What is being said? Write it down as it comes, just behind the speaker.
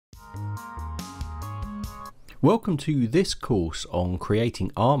Welcome to this course on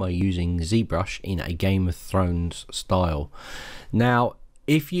creating armor using ZBrush in a Game of Thrones style. Now,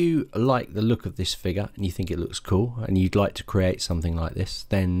 if you like the look of this figure and you think it looks cool and you'd like to create something like this,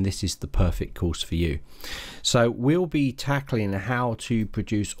 then this is the perfect course for you. So we'll be tackling how to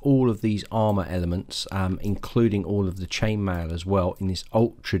produce all of these armor elements, including all of the chainmail as well, in this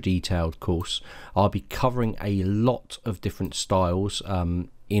ultra detailed course. I'll be covering a lot of different styles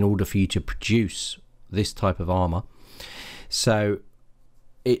in order for you to produce this type of armor. So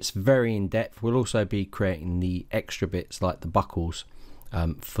it's very in-depth. We'll also be creating the extra bits like the buckles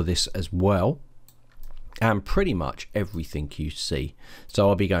for this as well, and pretty much everything you see. So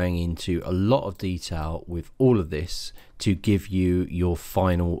I'll be going into a lot of detail with all of this to give you your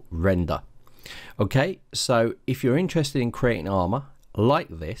final render. Okay, so if you're interested in creating armor like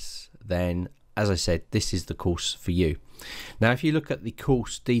this, then as I said, this is the course for you. Now, if you look at the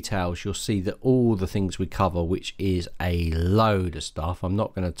course details, you'll see that all the things we cover, which is a load of stuff, I'm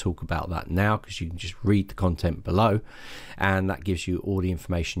not going to talk about that now because you can just read the content below and that gives you all the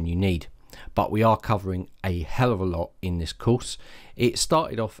information you need. But we are covering a hell of a lot in this course. It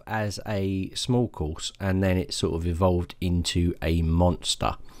started off as a small course and then it sort of evolved into a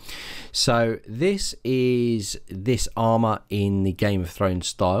monster. So this is this armor in the Game of Thrones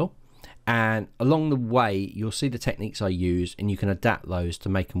style. And along the way you'll see the techniques I use and you can adapt those to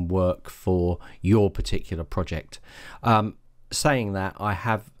make them work for your particular project. Saying that, I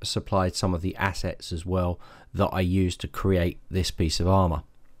have supplied some of the assets as well that I use to create this piece of armor.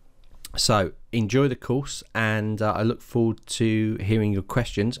 So enjoy the course, and I look forward to hearing your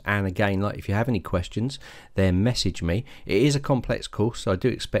questions. And again, like, if you have any questions, then message me. It is a complex course, so I do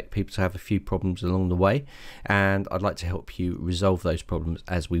expect people to have a few problems along the way, and I'd like to help you resolve those problems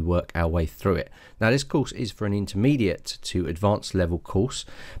as we work our way through it. Now, this course is for an intermediate to advanced level course,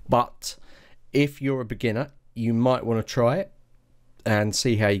 but if you're a beginner, you might want to try it and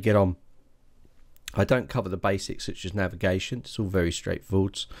see how you get on. I don't cover the basics such as navigation. It's all very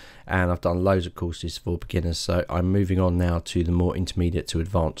straightforward, and I've done loads of courses for beginners, so I'm moving on now to the more intermediate to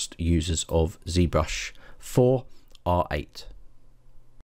advanced users of ZBrush 4 R8.